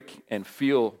and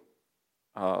feel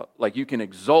like you can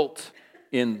exult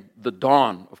in the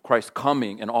dawn of Christ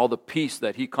coming and all the peace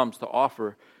that he comes to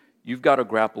offer, you've got to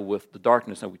grapple with the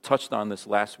darkness. And we touched on this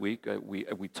last week.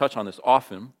 We touch on this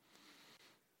often.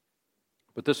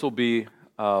 But this will be,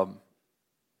 we're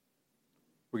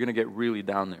going to get really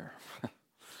down there.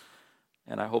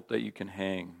 And I hope that you can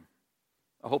hang.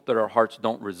 I hope that our hearts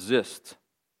don't resist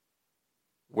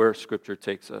where Scripture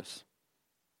takes us.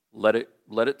 Let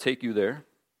it take you there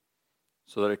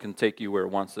so that it can take you where it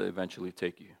wants to eventually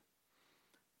take you.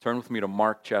 Turn with me to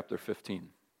Mark chapter 15.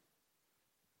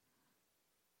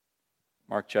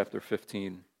 Mark chapter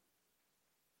 15.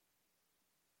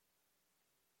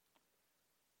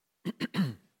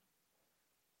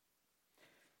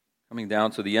 Coming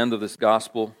down to the end of this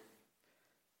gospel,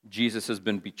 Jesus has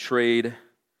been betrayed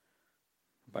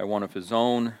by one of his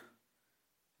own,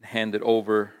 handed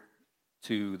over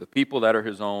to the people that are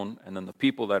his own, and then the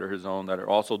people that are his own that are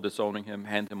also disowning him,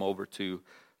 hand him over to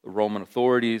the Roman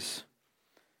authorities.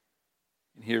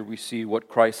 And here we see what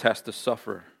Christ has to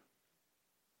suffer.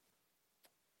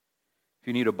 If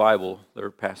you need a Bible, they're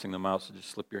passing them out, so just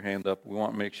slip your hand up. We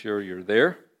want to make sure you're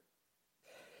there.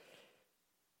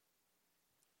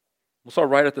 We'll start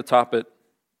right at the top at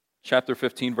chapter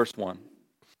 15, verse 1.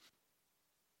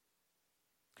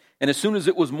 And as soon as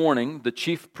it was morning, the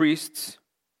chief priests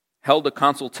held a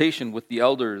consultation with the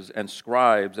elders and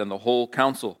scribes and the whole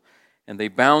council, and they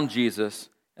bound Jesus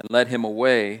and led him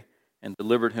away and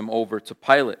delivered him over to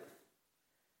Pilate.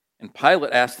 And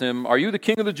Pilate asked him, "Are you the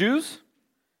king of the Jews?"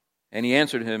 And he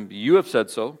answered him, "You have said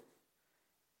so."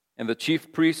 And the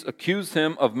chief priests accused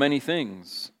him of many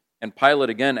things. And Pilate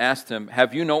again asked him,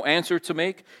 "Have you no answer to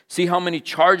make? See how many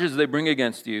charges they bring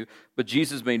against you." But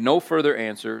Jesus made no further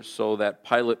answer, so that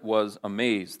Pilate was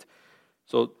amazed.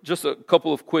 So just a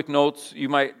couple of quick notes. You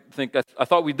might think, I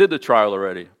thought we did the trial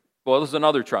already. Well, this is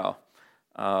another trial.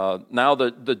 Now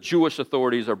the Jewish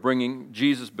authorities are bringing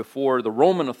Jesus before the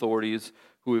Roman authorities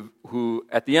who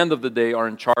at the end of the day are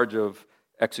in charge of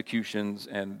executions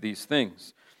and these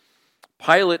things.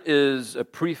 Pilate is a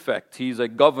prefect. He's a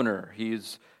governor.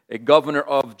 He's a governor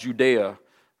of Judea.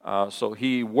 So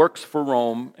he works for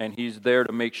Rome, and he's there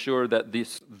to make sure that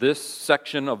this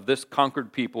section of this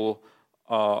conquered people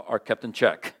are kept in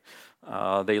check.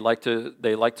 They like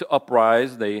to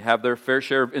uprise. They have their fair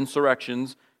share of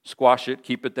insurrections. Squash it,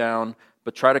 keep it down,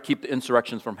 but try to keep the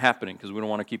insurrections from happening because we don't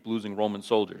want to keep losing Roman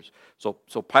soldiers. So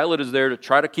Pilate is there to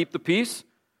try to keep the peace.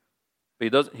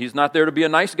 But he's not there to be a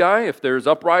nice guy. If there's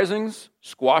uprisings,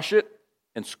 squash it,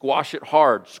 and squash it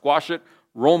hard. Squash it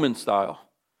Roman style.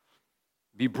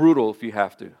 Be brutal if you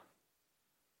have to.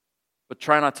 But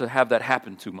try not to have that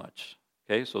happen too much.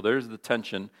 Okay, so there's the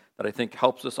tension that I think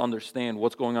helps us understand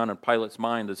what's going on in Pilate's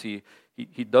mind as he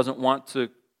doesn't want to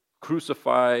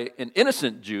crucify an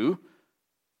innocent Jew.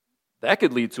 That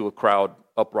could lead to a crowd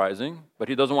uprising, but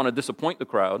he doesn't want to disappoint the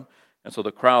crowd. And so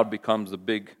the crowd becomes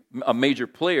a major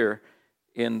player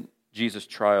in Jesus'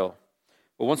 trial.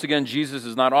 But once again, Jesus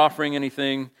is not offering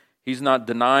anything. He's not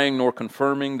denying nor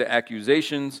confirming the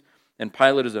accusations. And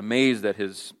Pilate is amazed at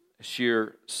his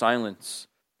sheer silence.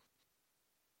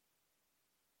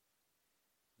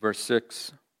 Verse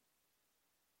 6.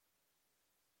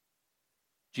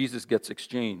 Jesus gets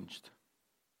exchanged.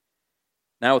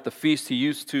 Now at the feast, he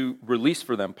used to release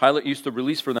for them. Pilate used to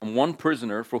release for them one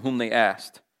prisoner for whom they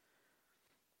asked.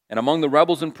 And among the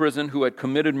rebels in prison who had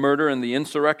committed murder in the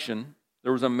insurrection,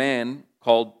 there was a man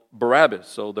called Barabbas.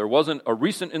 So there wasn't a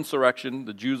recent insurrection,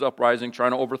 the Jews uprising,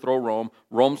 trying to overthrow Rome.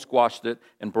 Rome squashed it,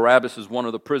 and Barabbas is one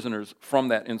of the prisoners from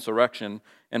that insurrection.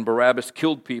 And Barabbas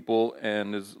killed people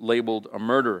and is labeled a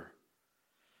murderer.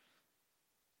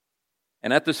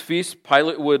 And at this feast,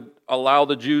 Pilate would allow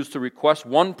the Jews to request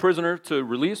one prisoner to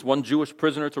release, one Jewish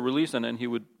prisoner to release, and then he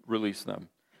would release them.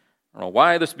 I don't know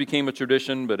why this became a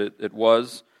tradition, but it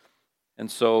was. And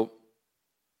so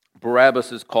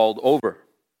Barabbas is called over.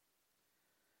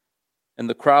 And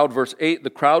the crowd, verse 8,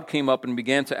 the crowd came up and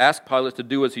began to ask Pilate to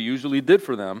do as he usually did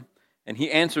for them. And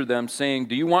he answered them, saying,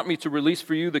 "Do you want me to release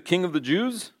for you the king of the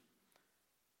Jews?"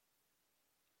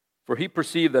 For he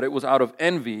perceived that it was out of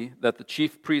envy that the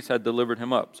chief priests had delivered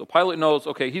him up. So Pilate knows,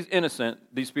 okay, he's innocent.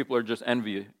 These people are just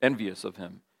envious of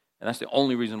him. And that's the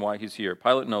only reason why he's here.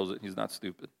 Pilate knows it. He's not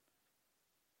stupid.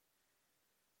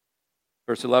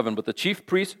 Verse 11, but the chief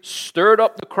priests stirred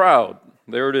up the crowd.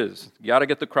 There it is. You got to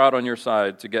get the crowd on your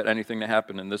side to get anything to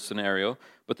happen in this scenario.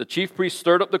 But the chief priests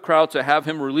stirred up the crowd to have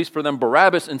him release for them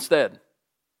Barabbas instead.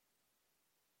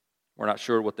 We're not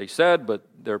sure what they said, but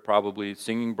they're probably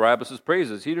singing Barabbas'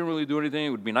 praises. He didn't really do anything. It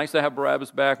would be nice to have Barabbas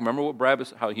back. Remember what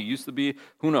Barabbas, how he used to be?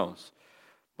 Who knows?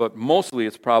 But mostly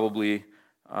it's probably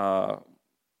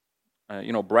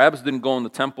Barabbas didn't go in the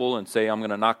temple and say, I'm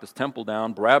going to knock this temple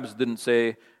down. Barabbas didn't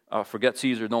say, forget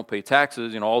Caesar, don't pay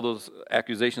taxes. All those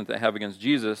accusations they have against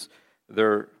Jesus,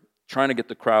 they're trying to get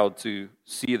the crowd to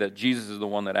see that Jesus is the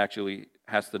one that actually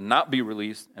has to not be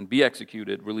released and be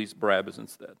executed, release Barabbas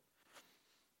instead.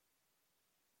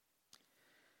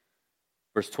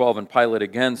 Verse 12, and Pilate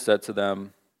again said to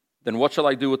them, then what shall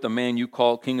I do with the man you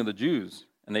call King of the Jews?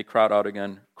 And they cried out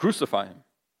again, crucify him.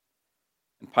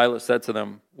 And Pilate said to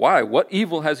them, why? What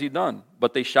evil has he done?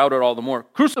 But they shouted all the more,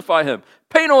 crucify him.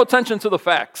 Pay no attention to the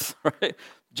facts. Right?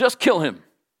 Just kill him.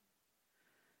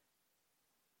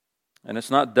 And it's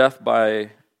not death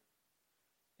by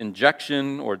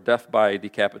injection or death by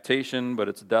decapitation, but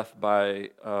it's death by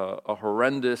a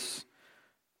horrendous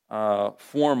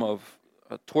form of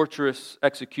a torturous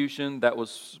execution that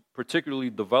was particularly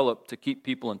developed to keep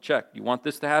people in check. You want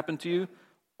this to happen to you?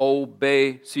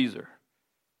 Obey Caesar.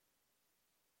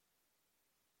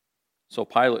 So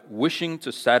Pilate, wishing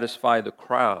to satisfy the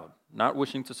crowd, not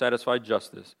wishing to satisfy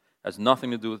justice, has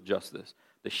nothing to do with justice.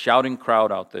 The shouting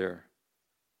crowd out there,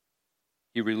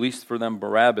 he released for them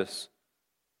Barabbas,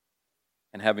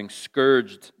 and having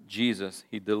scourged Jesus,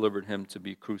 he delivered him to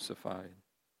be crucified.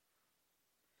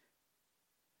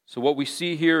 So what we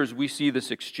see here is we see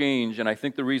this exchange, and I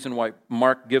think the reason why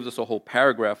Mark gives us a whole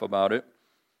paragraph about it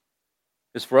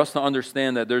is for us to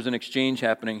understand that there's an exchange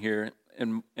happening here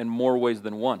in more ways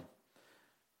than one.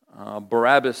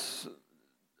 Barabbas,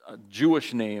 a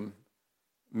Jewish name,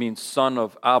 means son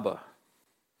of Abba,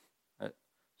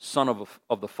 son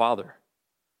of the Father.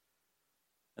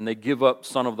 And they give up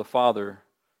son of the Father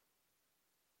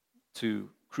to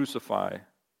crucify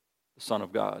the Son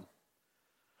of God.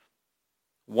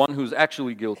 One who's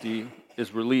actually guilty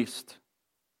is released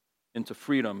into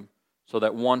freedom so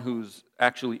that one who's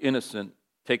actually innocent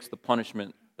takes the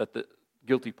punishment that the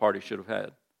guilty party should have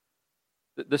had.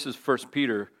 This is 1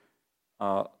 Peter.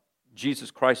 Jesus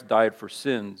Christ died for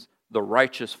sins, the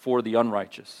righteous for the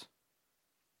unrighteous.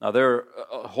 Now, there are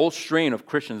a whole strain of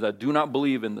Christians that do not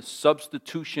believe in the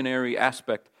substitutionary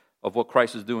aspect of what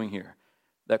Christ is doing here,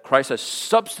 that Christ has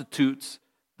substitutes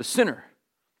the sinner.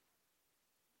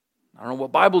 I don't know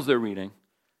what Bibles they're reading,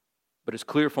 but it's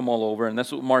clear from all over, and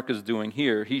that's what Mark is doing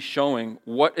here. He's showing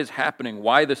what is happening,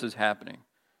 why this is happening.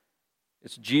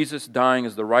 It's Jesus dying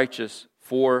as the righteous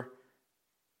for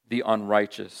the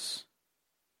unrighteous.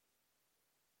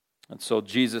 And so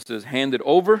Jesus is handed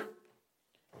over,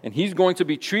 and he's going to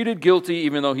be treated guilty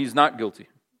even though he's not guilty.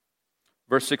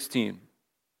 Verse 16.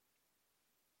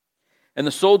 And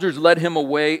the soldiers led him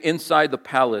away inside the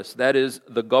palace, that is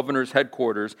the governor's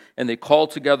headquarters, and they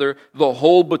called together the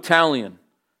whole battalion.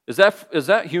 Is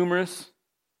that humorous?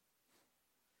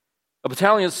 A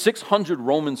battalion is 600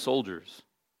 Roman soldiers.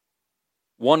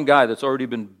 One guy that's already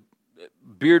been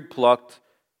beard plucked,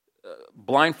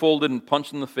 blindfolded and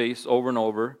punched in the face over and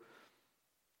over.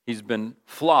 He's been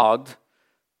flogged.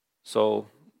 So,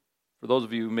 for those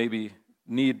of you who maybe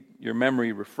need your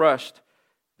memory refreshed,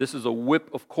 this is a whip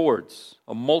of cords,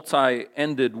 a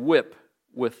multi-ended whip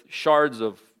with shards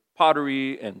of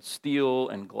pottery and steel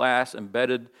and glass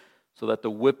embedded so that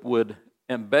the whip would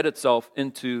embed itself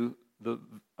into the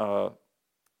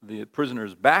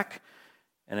prisoner's back.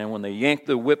 And then when they yank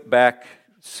the whip back,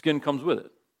 skin comes with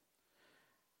it.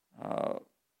 But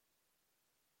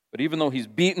even though he's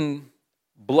beaten,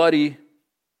 bloody,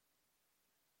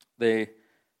 they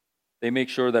make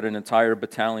sure that an entire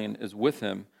battalion is with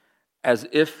him, as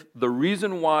if the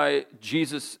reason why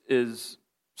Jesus is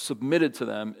submitted to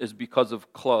them is because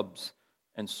of clubs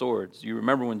and swords. You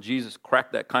remember when Jesus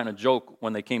cracked that kind of joke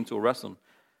when they came to arrest him.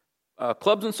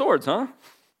 Clubs and swords, huh?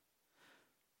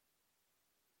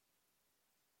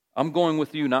 I'm going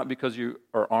with you not because you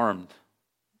are armed.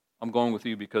 I'm going with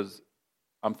you because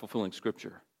I'm fulfilling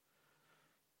Scripture.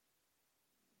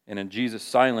 And in Jesus'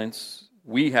 silence,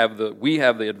 we have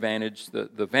the advantage,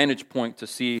 the vantage point to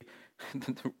see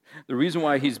the reason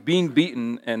why he's being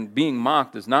beaten and being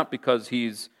mocked is not because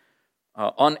he's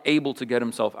unable to get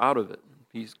himself out of it.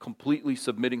 He's completely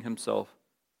submitting himself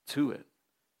to it.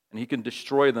 And he can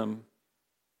destroy them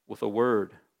with a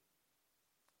word.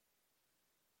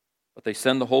 But they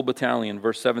send the whole battalion.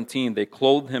 Verse 17, they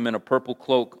clothed him in a purple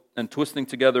cloak, and twisting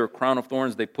together a crown of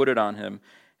thorns, they put it on him,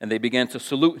 and they began to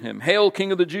salute him. Hail,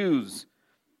 King of the Jews!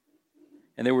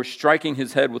 And they were striking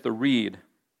his head with a reed,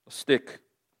 a stick,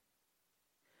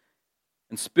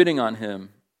 and spitting on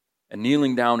him, and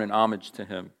kneeling down in homage to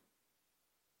him.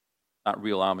 Not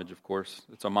real homage, of course.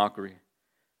 It's a mockery.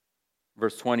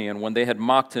 Verse 20, and when they had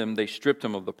mocked him, they stripped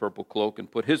him of the purple cloak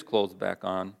and put his clothes back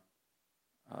on,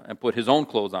 and put his own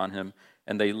clothes on him,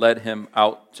 and they led him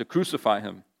out to crucify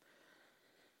him.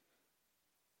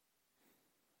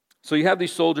 So you have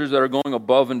these soldiers that are going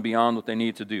above and beyond what they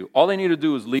need to do. All they need to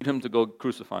do is lead him to go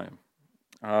crucify him.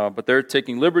 But they're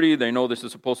taking liberty. They know this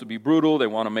is supposed to be brutal. They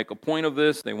want to make a point of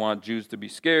this. They want Jews to be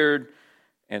scared.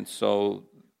 And so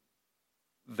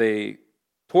they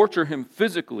torture him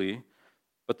physically,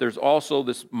 but there's also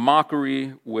this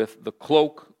mockery with the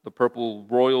cloak, the purple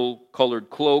royal-colored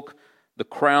cloak, the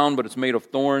crown, but it's made of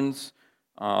thorns.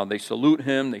 They salute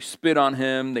him. They spit on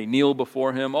him. They kneel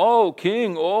before him. Oh,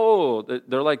 king, oh.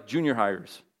 They're like junior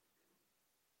hires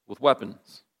with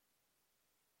weapons.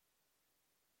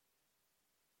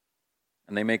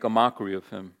 And they make a mockery of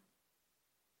him.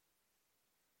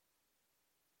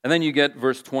 And then you get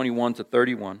verse 21 to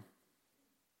 31.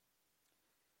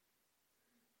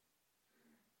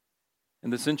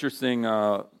 And this interesting,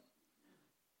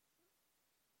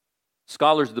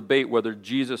 scholars debate whether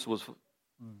Jesus was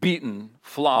beaten,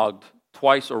 flogged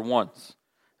twice or once.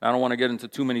 I don't want to get into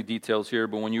too many details here,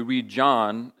 but when you read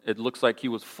John, it looks like he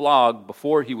was flogged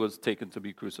before he was taken to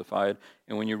be crucified.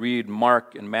 And when you read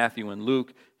Mark and Matthew and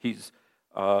Luke, he's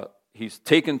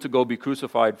taken to go be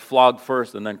crucified, flogged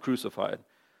first, and then crucified.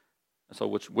 So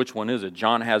which one is it?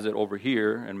 John has it over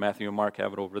here, and Matthew and Mark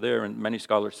have it over there, and many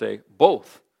scholars say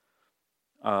both.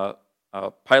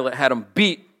 Pilate had him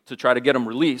beat to try to get him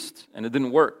released, and it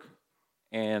didn't work.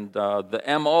 And the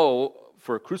MO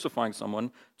for crucifying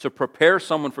someone, to prepare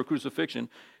someone for crucifixion,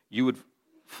 you would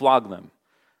flog them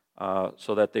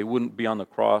so that they wouldn't be on the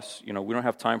cross. We don't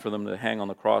have time for them to hang on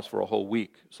the cross for a whole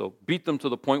week. So beat them to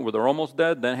the point where they're almost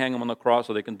dead, then hang them on the cross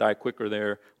so they can die quicker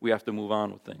there. We have to move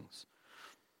on with things.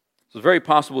 So it's very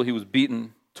possible he was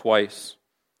beaten twice.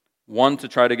 One, to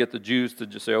try to get the Jews to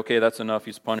just say, okay, that's enough,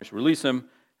 he's punished, release him.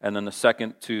 And then the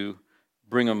second, to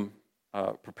bring him,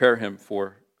 prepare him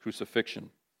for crucifixion.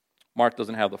 Mark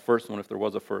doesn't have the first one, if there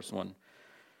was a first one.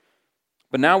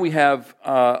 But now we have,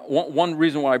 one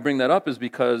reason why I bring that up is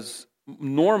because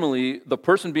normally the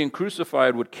person being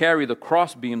crucified would carry the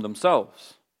crossbeam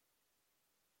themselves.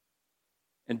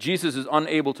 And Jesus is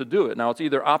unable to do it. Now, it's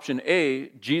either option A,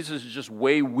 Jesus is just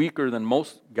way weaker than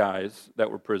most guys that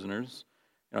were prisoners.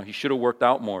 He should have worked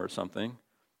out more or something.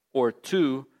 Or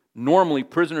two, normally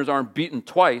prisoners aren't beaten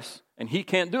twice, and he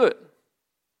can't do it.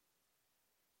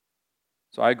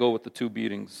 So I go with the two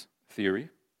beatings theory.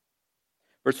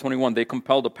 Verse 21, they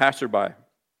compelled a passerby,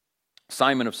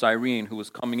 Simon of Cyrene, who was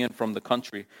coming in from the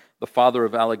country, the father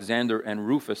of Alexander and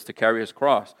Rufus, to carry his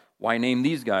cross. Why name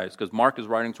these guys? Because Mark is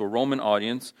writing to a Roman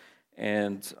audience,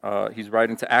 and he's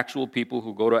writing to actual people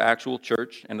who go to actual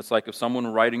church. And it's like if someone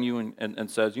writing you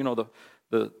and says,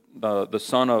 the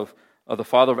son of the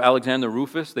father of Alexander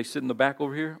Rufus, they sit in the back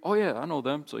over here. Oh yeah, I know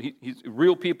them. So he's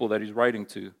real people that he's writing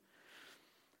to.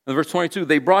 In verse 22,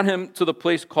 they brought him to the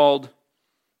place called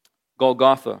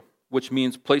Golgotha, which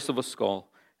means place of a skull.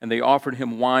 And they offered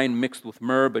him wine mixed with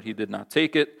myrrh, but he did not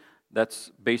take it.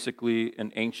 That's basically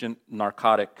an ancient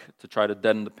narcotic to try to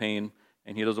deaden the pain.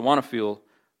 And he doesn't want to feel,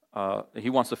 he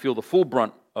wants to feel the full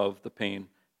brunt of the pain.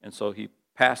 And so he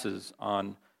passes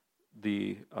on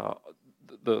the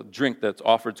drink that's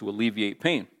offered to alleviate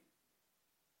pain.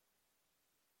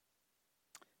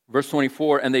 Verse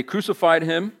 24, and they crucified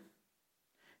him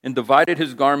and divided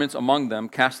his garments among them,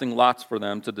 casting lots for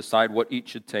them to decide what each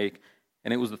should take.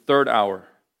 And it was the third hour,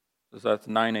 so that's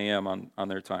 9 a.m. on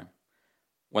their time,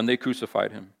 when they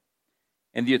crucified him.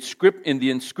 And in the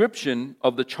inscription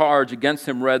of the charge against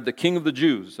him read, the King of the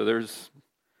Jews. So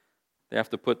they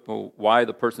have to put why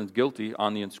the person's guilty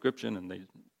on the inscription, and they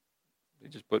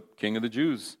just put King of the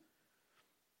Jews.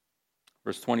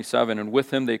 Verse 27, and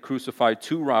with him they crucified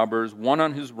two robbers, one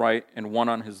on his right and one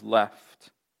on his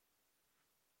left.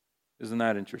 Isn't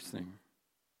that interesting?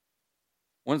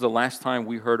 When's the last time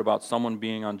we heard about someone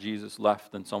being on Jesus'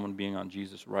 left and someone being on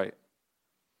Jesus' right?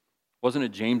 Wasn't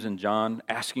it James and John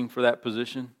asking for that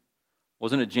position?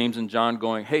 Wasn't it James and John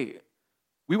going, hey,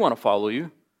 we want to follow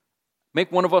you.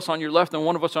 Make one of us on your left and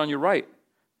one of us on your right.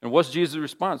 And what's Jesus'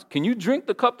 response? Can you drink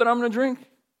the cup that I'm going to drink?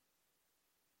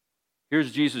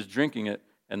 Here's Jesus drinking it,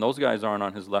 and those guys aren't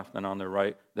on his left and on their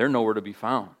right. They're nowhere to be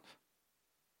found.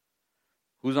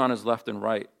 Who's on his left and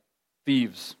right?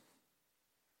 Thieves.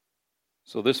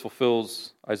 So this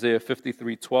fulfills Isaiah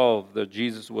 53:12, that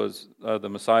Jesus was, the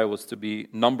Messiah was to be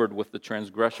numbered with the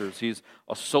transgressors. He's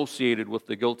associated with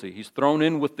the guilty. He's thrown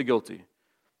in with the guilty.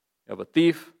 You have a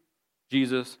thief,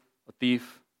 Jesus, a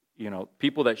thief,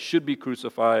 people that should be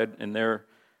crucified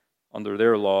under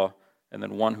their law, and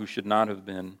then one who should not have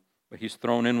been, but he's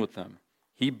thrown in with them.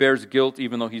 He bears guilt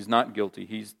even though he's not guilty.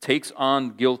 He takes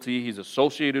on guilty. He's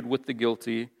associated with the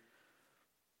guilty.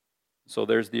 So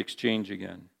there's the exchange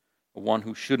again. One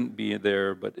who shouldn't be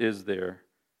there but is there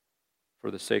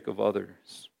for the sake of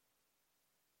others.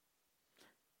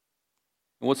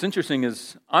 And what's interesting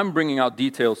is I'm bringing out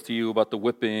details to you about the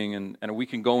whipping, and we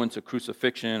can go into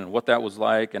crucifixion and what that was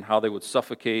like and how they would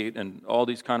suffocate and all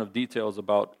these kind of details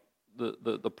about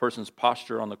the person's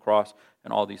posture on the cross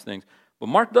and all these things. But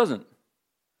Mark doesn't.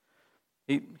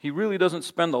 He really doesn't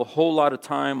spend a whole lot of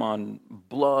time on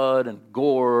blood and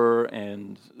gore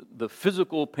and the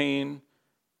physical pain.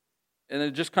 And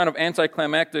it's just kind of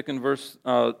anticlimactic in verse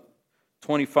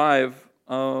 25.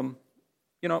 And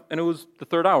it was the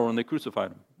third hour when they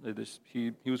crucified him.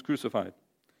 He was crucified.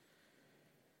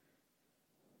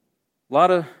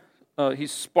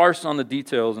 He's sparse on the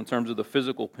details in terms of the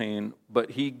physical pain,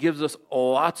 but he gives us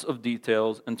lots of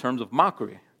details in terms of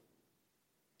mockery.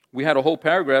 We had a whole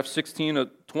paragraph, 16 to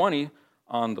 20,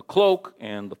 on the cloak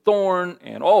and the thorn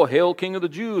and, hail King of the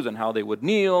Jews, and how they would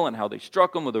kneel and how they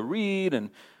struck him with a reed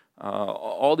and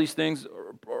all these things.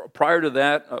 Prior to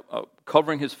that,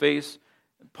 covering his face,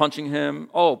 punching him.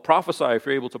 Prophesy if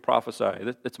you're able to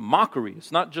prophesy. It's mockery.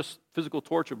 It's not just physical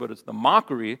torture, but it's the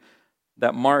mockery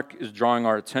that Mark is drawing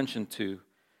our attention to.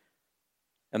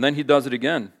 And then he does it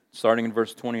again, starting in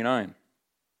verse 29.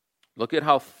 Look at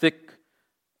how thick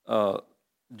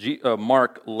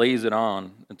Mark lays it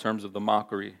on in terms of the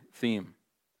mockery theme.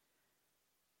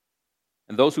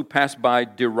 And those who passed by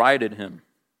derided him.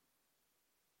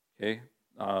 Okay?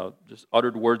 Just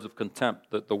uttered words of contempt.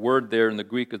 The word there in the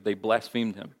Greek is they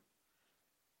blasphemed him,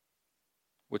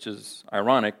 which is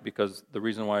ironic because the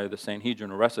reason why the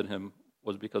Sanhedrin arrested him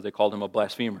was because they called him a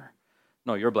blasphemer.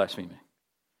 No, you're blaspheming.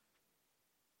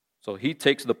 So he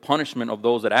takes the punishment of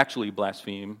those that actually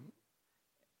blaspheme,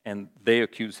 and they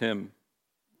accuse him,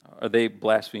 or they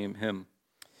blaspheme him.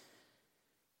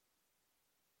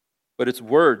 But it's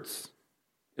words,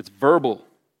 it's verbal,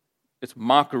 it's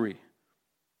mockery.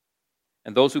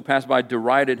 And those who passed by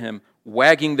derided him,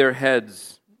 wagging their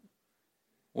heads.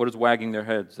 What is wagging their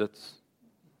heads? That's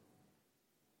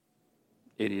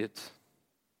idiots.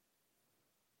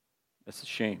 That's a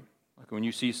shame. Like when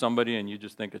you see somebody and you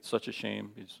just think it's such a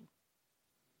shame.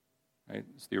 Right?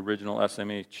 It's the original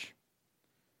SMH.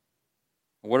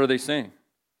 What are they saying?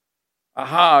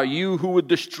 Aha, you who would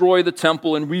destroy the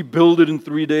temple and rebuild it in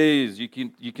 3 days. You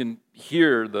can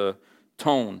hear the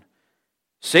tone.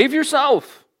 Save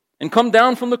yourself and come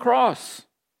down from the cross.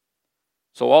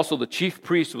 So also the chief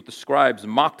priests with the scribes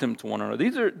mocked him to one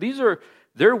another.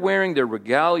 They're wearing their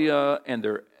regalia and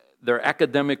their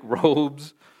academic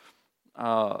robes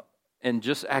and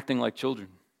just acting like children.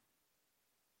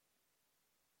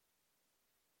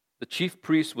 The chief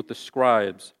priests with the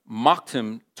scribes mocked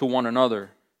him to one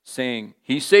another, saying,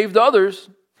 he saved others,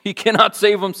 he cannot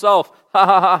save himself. Ha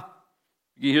ha ha.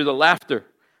 You hear the laughter,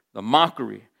 the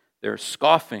mockery, they're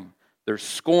scoffing. There's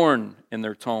scorn in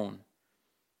their tone.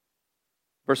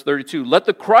 Verse 32, let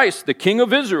the Christ, the King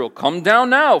of Israel, come down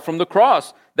now from the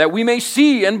cross, that we may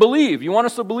see and believe. You want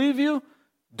us to believe you?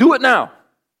 Do it now.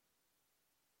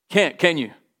 Can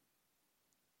you?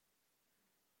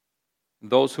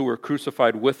 Those who were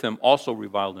crucified with him also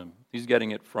reviled him. He's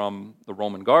getting it from the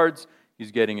Roman guards.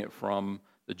 He's getting it from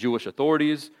the Jewish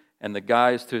authorities. And the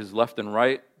guys to his left and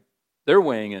right, they're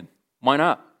weighing in. Why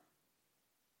not?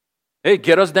 Hey,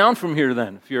 get us down from here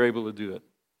then, if you're able to do it.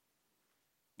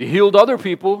 You healed other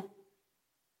people.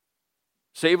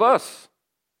 Save us.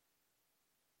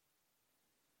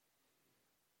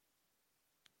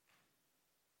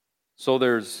 So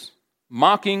there's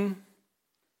mocking,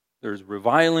 there's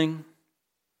reviling,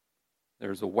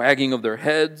 there's a wagging of their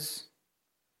heads,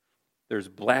 there's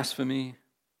blasphemy.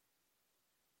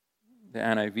 The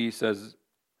NIV says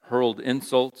hurled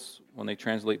insults when they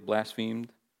translate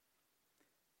blasphemed.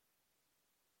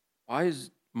 Why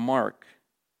is Mark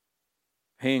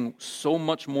paying so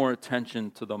much more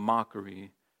attention to the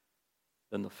mockery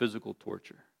than the physical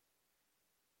torture?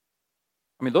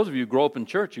 I mean, those of you who grow up in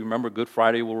church, you remember Good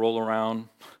Friday will roll around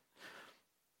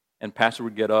and pastor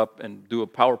would get up and do a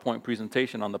PowerPoint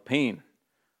presentation on the pain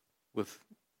with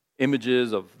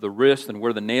images of the wrist and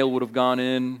where the nail would have gone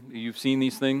in. You've seen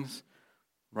these things,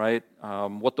 right?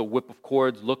 What the whip of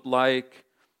cords looked like,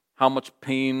 how much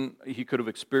pain he could have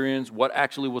experienced, what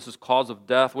actually was his cause of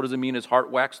death, what does it mean his heart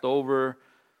waxed over,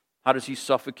 how does he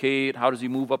suffocate, how does he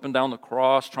move up and down the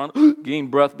cross, trying to gain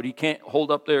breath, but he can't hold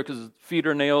up there because his feet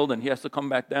are nailed and he has to come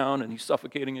back down and he's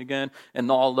suffocating again and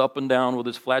gnawed up and down with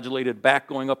his flagellated back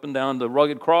going up and down the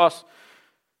rugged cross.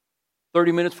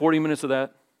 30 minutes, 40 minutes of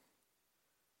that,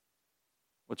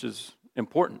 which is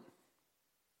important.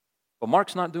 But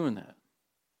Mark's not doing that.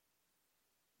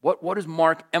 What is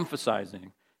Mark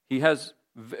emphasizing? He has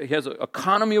an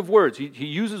economy of words. He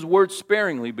uses words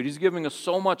sparingly, but he's giving us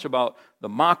so much about the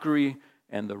mockery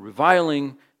and the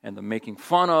reviling and the making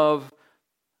fun of,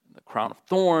 the crown of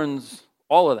thorns,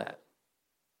 All of that.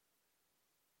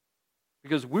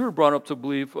 Because we were brought up to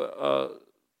believe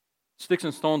sticks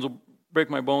and stones will break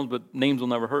my bones, but names will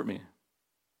never hurt me.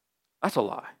 That's a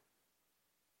lie.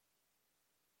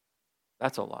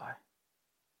 That's a lie.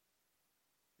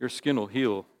 Your skin will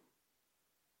heal.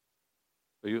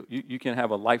 But you can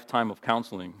have a lifetime of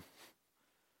counseling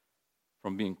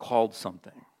from being called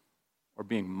something or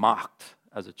being mocked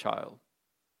as a child.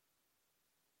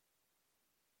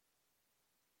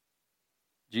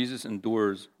 Jesus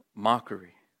endures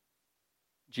mockery.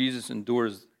 Jesus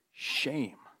endures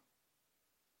shame.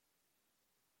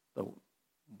 The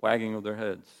wagging of their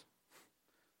heads.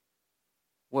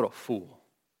 What a fool.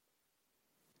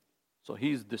 So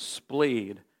he's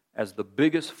displayed as the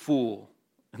biggest fool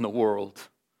in the world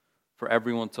for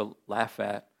everyone to laugh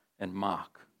at and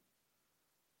mock.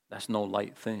 That's no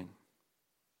light thing.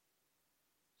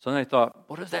 So then I thought,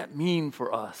 what does that mean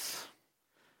for us?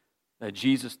 That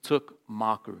Jesus took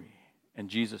mockery and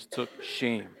Jesus took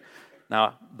shame.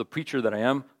 Now, the preacher that I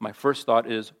am, my first thought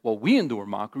is, well, we endure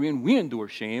mockery and we endure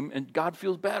shame, and God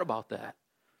feels bad about that.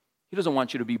 He doesn't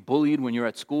want you to be bullied when you're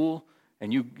at school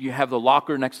and you have the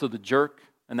locker next to the jerk,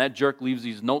 and that jerk leaves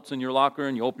these notes in your locker,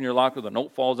 and you open your locker, the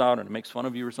note falls out and it makes fun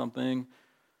of you or something.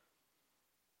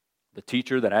 The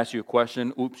teacher that asks you a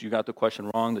question, oops, you got the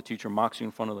question wrong. The teacher mocks you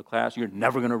in front of the class. You're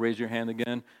never going to raise your hand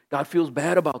again. God feels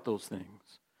bad about those things.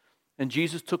 And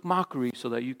Jesus took mockery so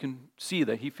that you can see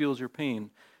that he feels your pain.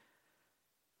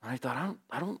 And I thought,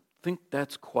 I don't think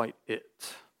that's quite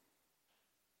it.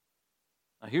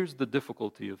 Now here's the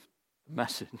difficulty of the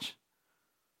message.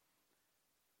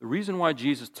 The reason why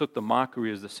Jesus took the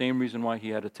mockery is the same reason why he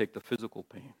had to take the physical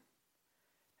pain.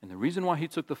 And the reason why he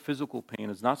took the physical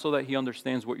pain is not so that he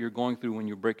understands what you're going through when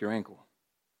you break your ankle.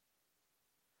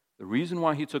 The reason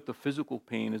why he took the physical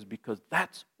pain is because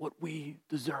that's what we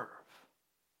deserve.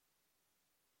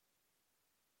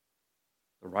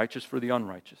 The righteous for the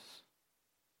unrighteous.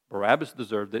 Barabbas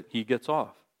deserved it. He gets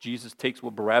off. Jesus takes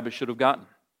what Barabbas should have gotten.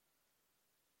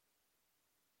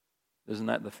 Isn't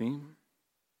that the theme?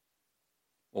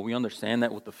 Well, we understand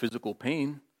that with the physical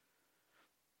pain.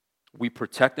 We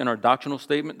protect in our doctrinal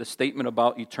statement the statement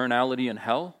about eternality and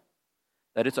hell,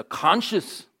 that it's a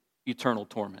conscious eternal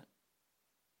torment.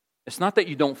 It's not that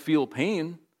you don't feel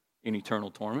pain in eternal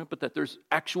torment, but that there's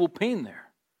actual pain there.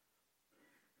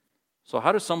 So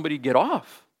how does somebody get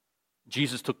off?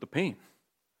 Jesus took the pain.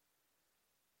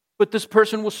 But this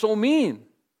person was so mean.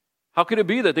 How could it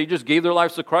be that they just gave their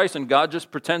lives to Christ and God just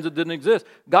pretends it didn't exist?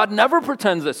 God never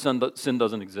pretends that sin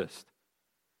doesn't exist.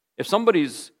 If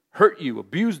somebody's hurt you,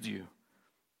 abused you,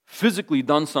 physically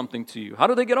done something to you, how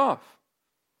do they get off?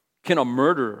 Can a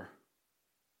murderer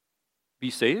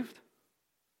be saved?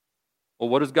 Well,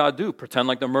 what does God do? Pretend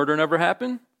like the murder never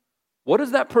happened? What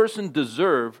does that person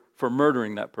deserve for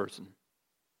murdering that person?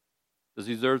 Does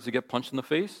he deserve to get punched in the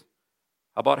face?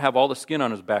 How about have all the skin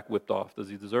on his back whipped off? Does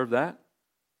he deserve that?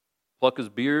 Pluck his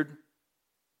beard?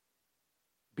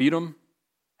 Beat him?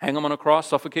 Hang him on a cross?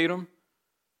 Suffocate him?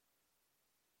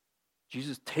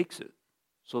 Jesus takes it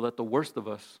so that the worst of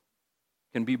us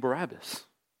can be Barabbas.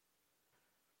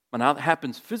 But now that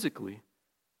happens physically.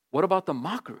 What about the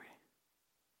mockery?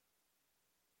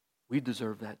 We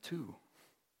deserve that too.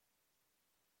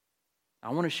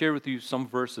 I want to share with you some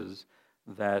verses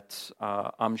that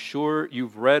I'm sure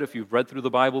you've read if you've read through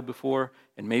the Bible before,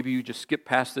 and maybe you just skip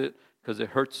past it because it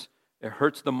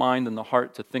hurts the mind and the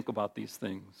heart to think about these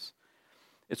things.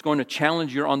 It's going to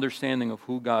challenge your understanding of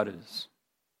who God is.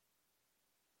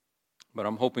 But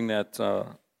I'm hoping that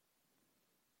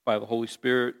by the Holy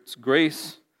Spirit's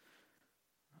grace,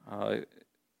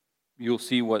 you'll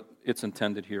see what it's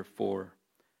intended here for.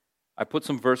 I put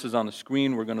some verses on the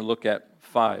screen. We're going to look at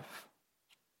 5.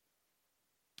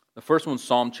 The first one's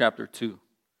Psalm chapter 2.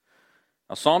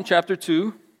 Now, Psalm chapter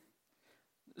 2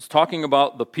 is talking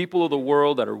about the people of the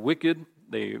world that are wicked.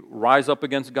 They rise up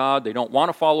against God. They don't want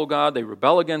to follow God. They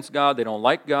rebel against God. They don't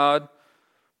like God.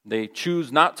 They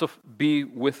choose not to be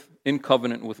in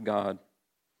covenant with God.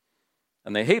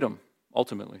 And they hate Him,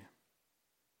 ultimately.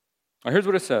 Now, here's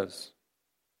what it says.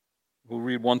 We'll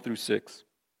read 1 through 6.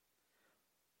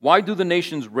 Why do the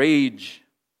nations rage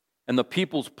and the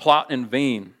peoples plot in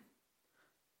vain?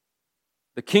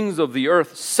 The kings of the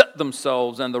earth set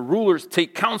themselves and the rulers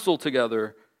take counsel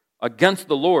together against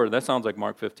the Lord. That sounds like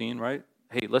Mark 15, right?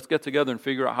 Hey, let's get together and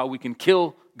figure out how we can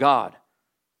kill God.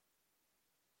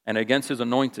 And against His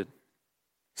anointed,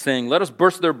 saying, let us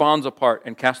burst their bonds apart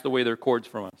and cast away their cords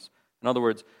from us. In other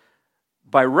words,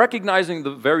 by recognizing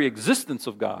the very existence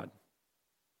of God,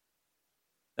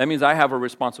 that means I have a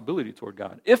responsibility toward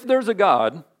God. If there's a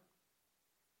God,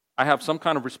 I have some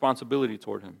kind of responsibility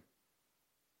toward Him.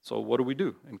 So what do we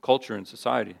do in culture and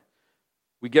society?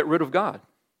 We get rid of God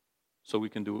so we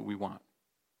can do what we want.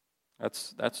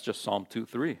 That's just Psalm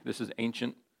 2:3. This is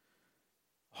ancient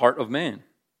heart of man.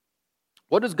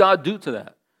 What does God do to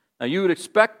that? Now you would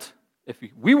expect, if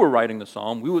we were writing the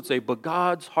psalm, we would say, but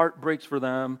God's heart breaks for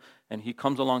them, and he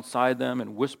comes alongside them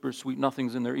and whispers sweet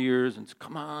nothings in their ears and says,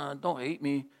 come on, don't hate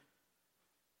me.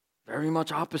 Very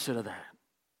much opposite of that.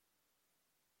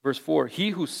 Verse 4, he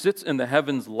who sits in the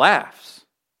heavens laughs.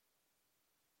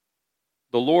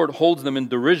 The Lord holds them in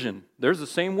derision. There's the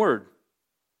same word.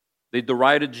 They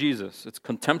derided Jesus. It's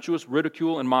contemptuous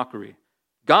ridicule and mockery.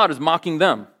 God is mocking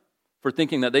them for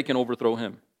thinking that they can overthrow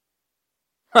him.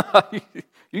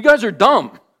 You guys are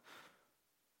dumb.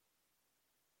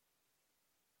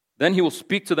 Then he will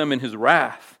speak to them in his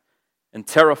wrath and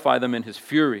terrify them in his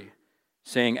fury,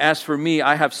 saying, as for me,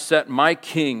 I have set my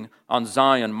king on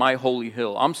Zion, my holy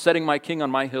hill. I'm setting my king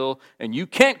on my hill, and you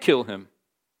can't kill him.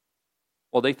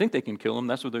 Well, they think they can kill him.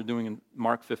 That's what they're doing in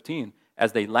Mark 15,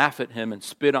 as they laugh at him and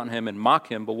spit on him and mock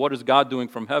him. But what is God doing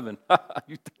from heaven?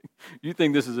 You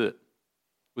think this is it?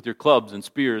 With your clubs and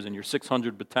spears and your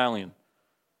 600 battalion.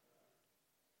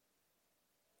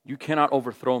 You cannot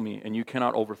overthrow me, and you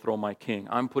cannot overthrow my king.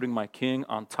 I'm putting my king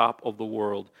on top of the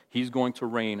world. He's going to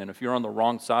reign, and if you're on the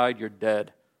wrong side, you're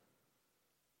dead.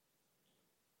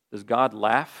 Does God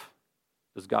laugh?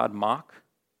 Does God mock?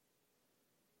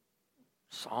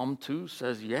 Psalm 2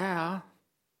 says, yeah.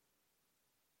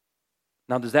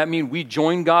 Now, does that mean we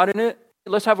join God in it?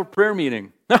 Let's have a prayer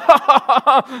meeting.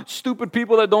 Stupid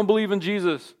people that don't believe in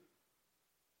Jesus.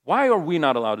 Why are we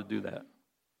not allowed to do that?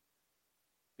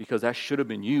 Because that should have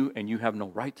been you, and you have no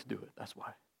right to do it. That's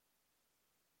why.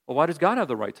 Well, why does God have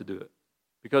the right to do it?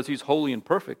 Because he's holy and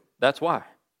perfect. That's why.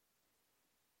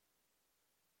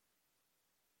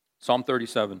 Psalm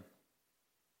 37.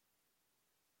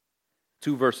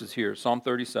 2 verses here. Psalm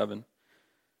 37,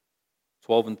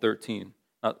 12 and 13.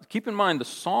 Now, keep in mind, the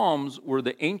Psalms were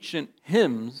the ancient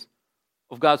hymns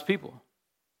of God's people.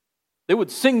 They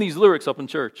would sing these lyrics up in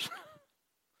church.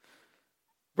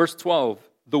 Verse 12.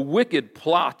 The wicked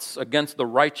plots against the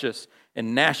righteous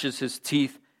and gnashes his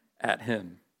teeth at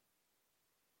him.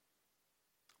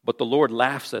 But the Lord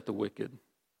laughs at the wicked,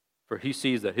 for he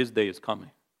sees that his day is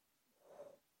coming.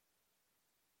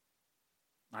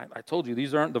 I told you,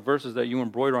 these aren't the verses that you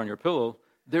embroider on your pillow.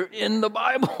 They're in the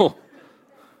Bible.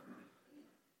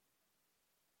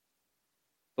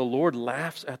 The Lord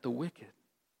laughs at the wicked.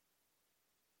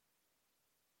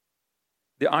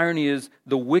 The irony is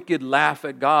the wicked laugh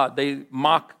at God. They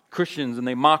mock Christians and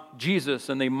they mock Jesus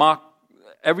and they mock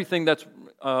everything that's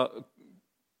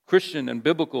Christian and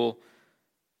biblical.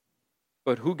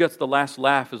 But who gets the last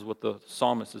laugh is what the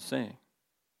psalmist is saying.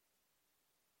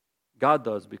 God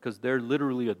does, because they're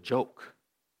literally a joke.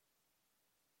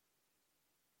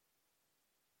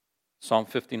 Psalm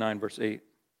 59 verse 8.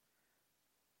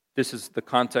 This is the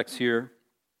context here.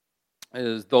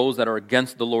 Is those that are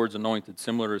against the Lord's anointed,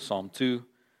 similar to Psalm 2.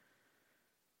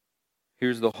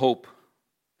 Here's the hope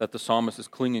that the psalmist is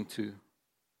clinging to.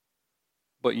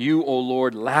 But you, O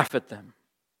Lord, laugh at them.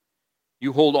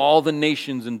 You hold all the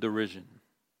nations in derision,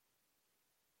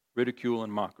 ridicule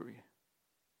and mockery.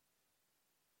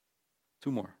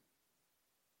 2 more.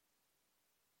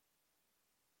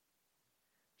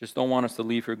 Just don't want us to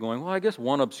leave here going, well, I guess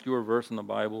one obscure verse in the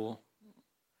Bible.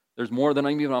 There's more than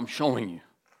even I'm showing you.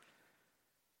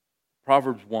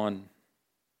 Proverbs 1,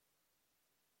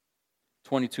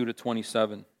 22 to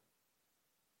 27.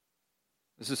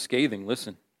 This is scathing.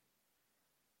 Listen.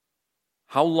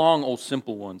 How long, O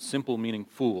simple one? Simple meaning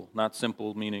fool, not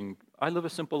simple meaning I live a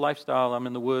simple lifestyle. I'm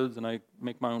in the woods and I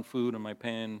make my own food in my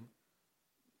pan.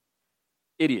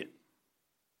 Idiot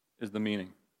is the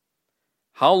meaning.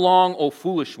 How long, O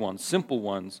foolish ones, simple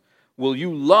ones, will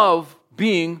you love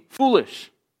being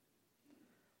foolish?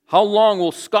 How long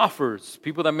will scoffers,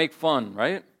 people that make fun,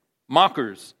 right?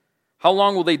 Mockers, how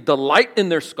long will they delight in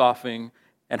their scoffing?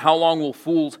 And how long will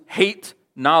fools hate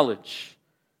knowledge?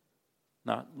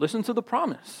 Now, listen to the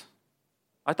promise.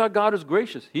 I thought God is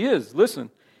gracious. He is. Listen,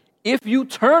 if you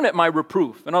turn at my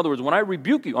reproof, in other words, when I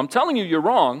rebuke you, I'm telling you you're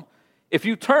wrong. If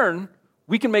you turn,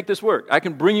 we can make this work. I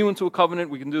can bring you into a covenant.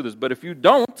 We can do this. But if you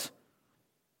don't,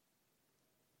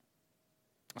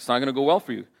 it's not going to go well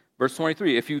for you. Verse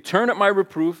 23, if you turn at my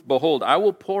reproof, behold, I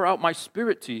will pour out my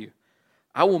spirit to you.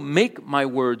 I will make my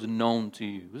words known to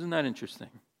you. Isn't that interesting?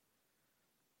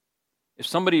 If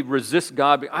somebody resists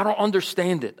God, I don't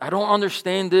understand it. I don't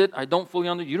understand it. I don't fully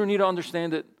understand it. You don't need to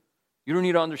understand it. You don't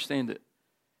need to understand it.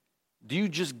 Do you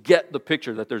just get the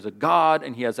picture that there's a God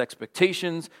and he has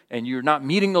expectations and you're not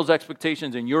meeting those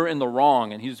expectations and you're in the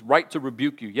wrong and he's right to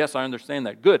rebuke you? Yes, I understand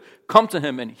that. Good. Come to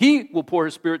him and he will pour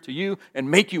his Spirit to you and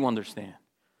make you understand.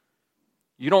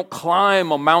 You don't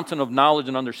climb a mountain of knowledge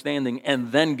and understanding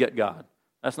and then get God.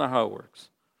 That's not how it works.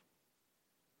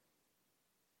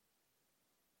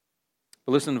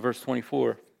 But listen to verse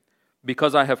 24.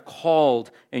 Because I have called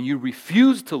and you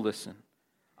refuse to listen.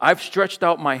 I've stretched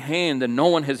out my hand and no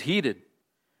one has heeded.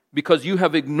 Because you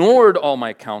have ignored all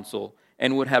my counsel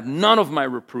and would have none of my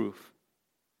reproof.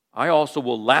 I also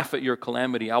will laugh at your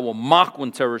calamity. I will mock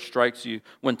when terror strikes you.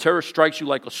 When terror strikes you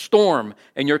like a storm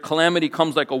and your calamity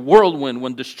comes like a whirlwind,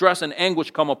 when distress and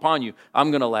anguish come upon you, I'm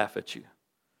going to laugh at you.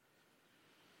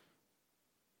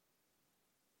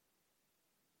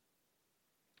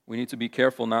 We need to be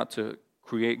careful not to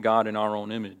create God in our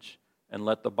own image and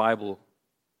let the Bible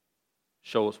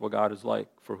show us what God is like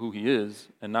for who he is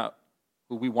and not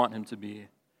who we want him to be.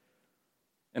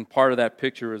 And part of that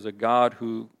picture is a God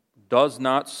who does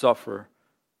not suffer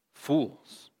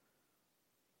fools.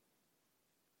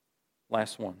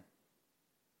 Last one.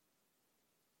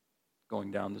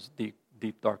 Going down this deep,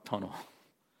 deep, dark tunnel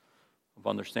of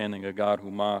understanding a God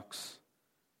who mocks.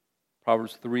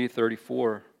 Proverbs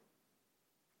 3:34.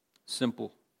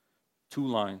 Simple. 2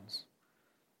 lines.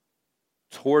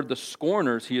 Toward the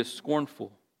scorners he is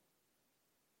scornful,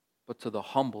 but to the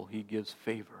humble he gives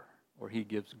favor, or he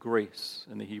gives grace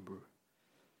in the Hebrew.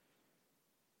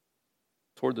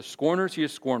 Toward the scorners he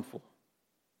is scornful.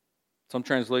 Some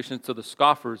translations, to the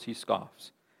scoffers he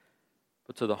scoffs,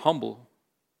 but to the humble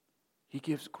he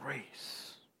gives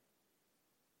grace.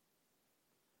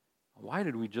 Why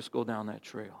did we just go down that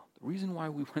trail? The reason why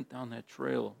we went down that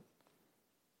trail,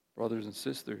 brothers and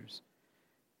sisters,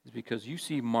 is because you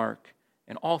see Mark,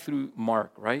 and all through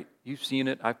Mark, right? You've seen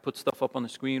it. I've put stuff up on the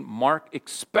screen. Mark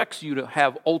expects you to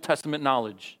have Old Testament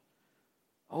knowledge.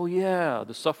 Oh yeah,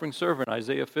 the suffering servant,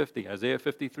 Isaiah 50, Isaiah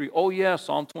 53. Oh yeah,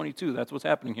 Psalm 22. That's what's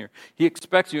happening here. He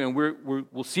expects you, and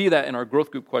we'll see that in our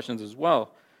growth group questions as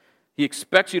well. He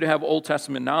expects you to have Old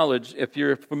Testament knowledge. If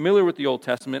you're familiar with the Old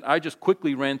Testament, I just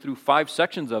quickly ran through 5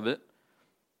 sections of it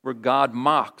where God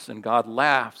mocks and God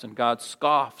laughs and God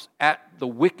scoffs at the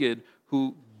wicked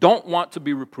who don't want to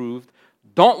be reproved,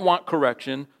 don't want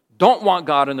correction, don't want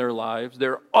God in their lives.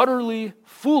 They're utterly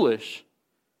foolish.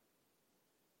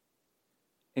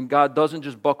 And God doesn't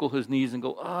just buckle his knees and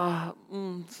go,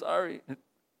 sorry.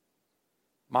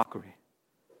 Mockery.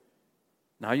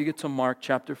 Now you get to Mark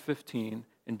chapter 15,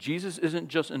 and Jesus isn't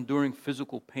just enduring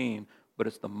physical pain, but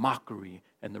it's the mockery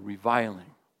and the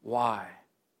reviling. Why?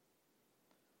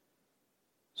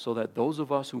 So that those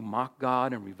of us who mock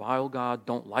God and revile God,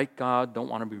 don't like God, don't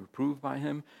want to be reproved by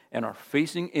him, and are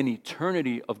facing an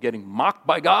eternity of getting mocked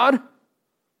by God,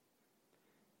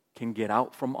 can get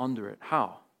out from under it.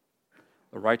 How?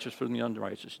 The righteous from the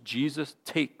unrighteous. Jesus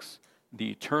takes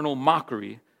the eternal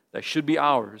mockery that should be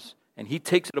ours, and he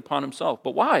takes it upon himself.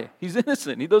 But why? He's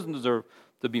innocent. He doesn't deserve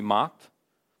to be mocked.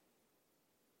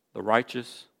 The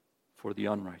righteous for the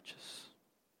unrighteous.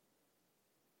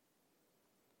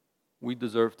 We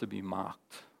deserve to be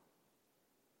mocked.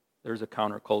 There's a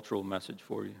countercultural message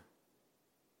for you.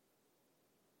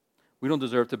 We don't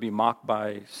deserve to be mocked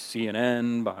by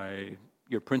CNN, by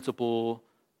your principal,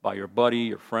 by your buddy,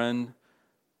 your friend,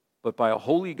 but by a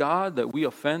holy God that we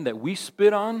offend, that we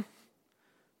spit on.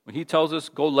 When he tells us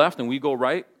go left and we go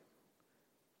right,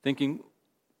 thinking,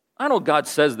 I know God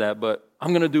says that, but I'm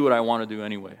going to do what I want to do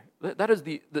anyway. That is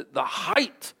the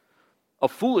height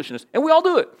of foolishness, and we all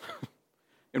do it.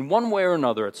 In one way or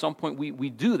another, at some point we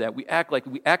do that. We act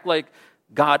like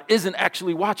God isn't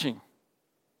actually watching.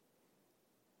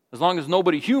 As long as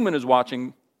nobody human is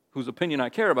watching, whose opinion I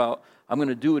care about, I'm going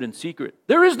to do it in secret.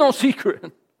 There is no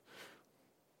secret.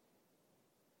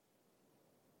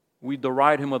 We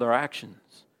deride him with our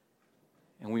actions.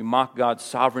 And we mock God's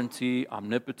sovereignty,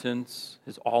 omnipotence,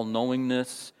 his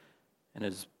all-knowingness, and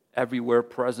his everywhere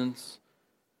presence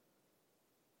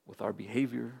with our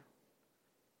behavior.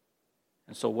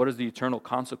 And so what is the eternal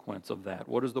consequence of that?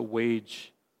 What is the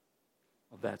wage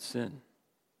of that sin?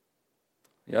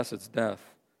 Yes, it's death.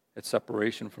 It's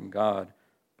separation from God.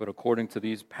 But according to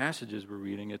these passages we're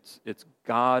reading, it's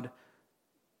God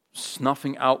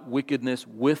snuffing out wickedness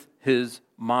with his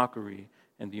mockery.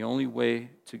 And the only way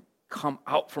to come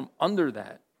out from under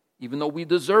that, even though we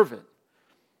deserve it,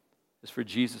 is for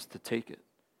Jesus to take it.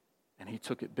 And he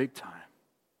took it big time,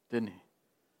 didn't he?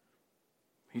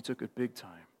 He took it big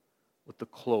time. With the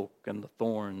cloak and the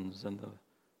thorns and the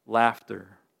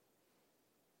laughter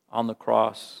on the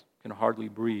cross, can hardly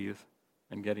breathe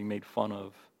and getting made fun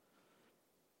of.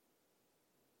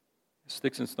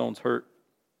 Sticks and stones hurt,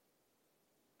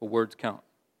 but words count,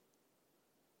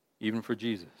 even for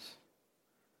Jesus.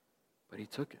 But he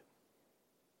took it.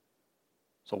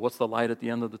 So what's the light at the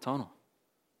end of the tunnel?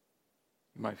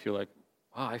 You might feel like,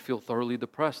 wow, I feel thoroughly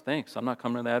depressed. Thanks, I'm not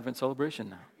coming to the Advent celebration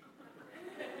now.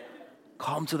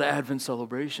 Come to the Advent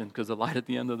celebration, because the light at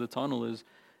the end of the tunnel is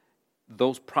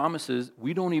those promises.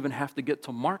 We don't even have to get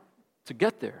to Mark to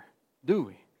get there, do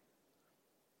we?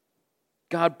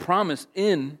 God promised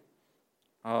in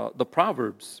the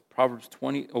Proverbs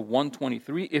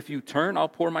 1:23, if you turn, I'll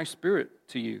pour my spirit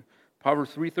to you.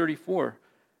 Proverbs 3:34,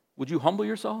 would you humble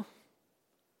yourself?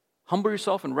 Humble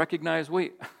yourself and recognize,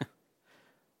 wait,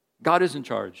 God is in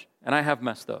charge, and I have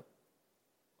messed up.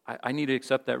 I need to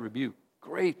accept that rebuke.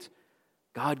 Great.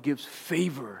 God gives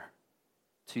favor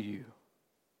to you.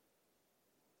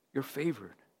 You're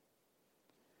favored.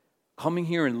 Coming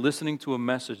here and listening to a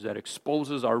message that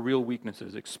exposes our real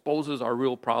weaknesses, exposes our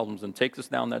real problems, and takes us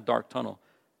down that dark tunnel,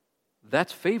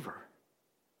 that's favor.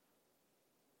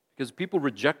 Because people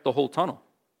reject the whole tunnel.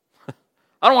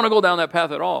 I don't want to go down that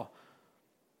path at all.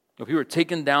 If you were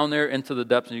taken down there into the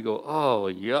depths and you go,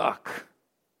 oh, yuck.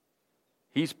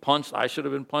 He's punched, I should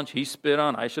have been punched. He spit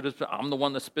on, I'm the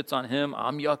one that spits on him.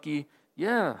 I'm yucky.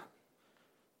 Yeah.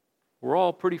 We're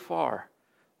all pretty far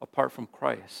apart from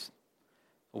Christ.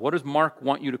 But what does Mark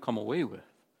want you to come away with?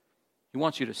 He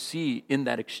wants you to see in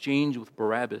that exchange with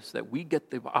Barabbas that we get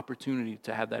the opportunity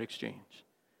to have that exchange.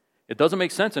 It doesn't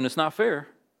make sense and it's not fair.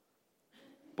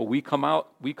 But we come out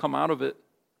of it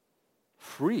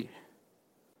free.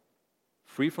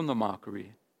 Free from the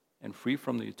mockery and free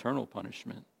from the eternal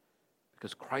punishment.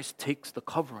 Because Christ takes the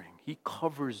covering. He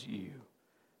covers you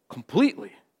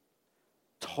completely,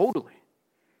 totally.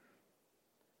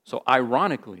 So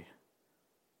ironically,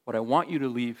 what I want you to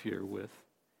leave here with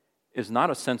is not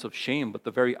a sense of shame, but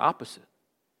the very opposite.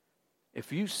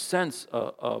 If you sense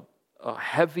a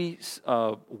heavy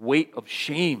weight of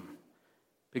shame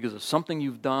because of something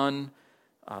you've done,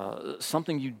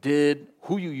 something you did,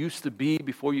 who you used to be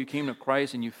before you came to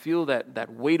Christ, and you feel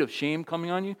that weight of shame coming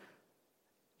on you,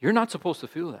 you're not supposed to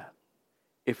feel that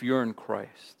if you're in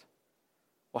Christ.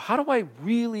 Well, how do I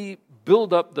really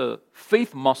build up the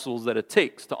faith muscles that it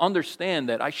takes to understand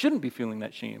that I shouldn't be feeling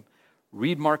that shame?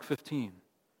 Read Mark 15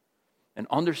 and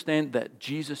understand that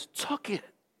Jesus took it.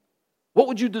 What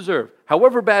would you deserve?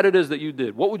 However bad it is that you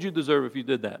did, what would you deserve if you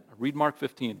did that? Read Mark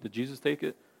 15. Did Jesus take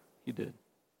it? He did.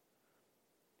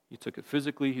 He took it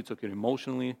physically. He took it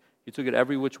emotionally. He took it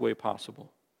every which way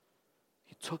possible.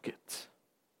 He took it.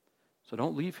 So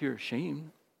don't leave here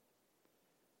ashamed.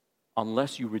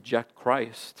 Unless you reject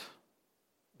Christ,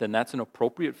 then that's an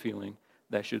appropriate feeling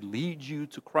that should lead you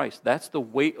to Christ. That's the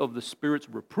weight of the Spirit's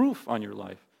reproof on your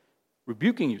life,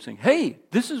 rebuking you, saying, hey,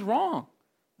 this is wrong.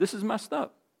 This is messed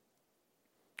up.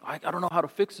 I don't know how to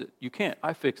fix it. You can't.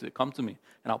 I fix it. Come to me,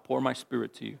 and I'll pour my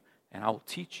Spirit to you, and I will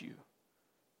teach you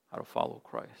how to follow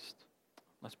Christ.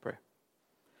 Let's pray.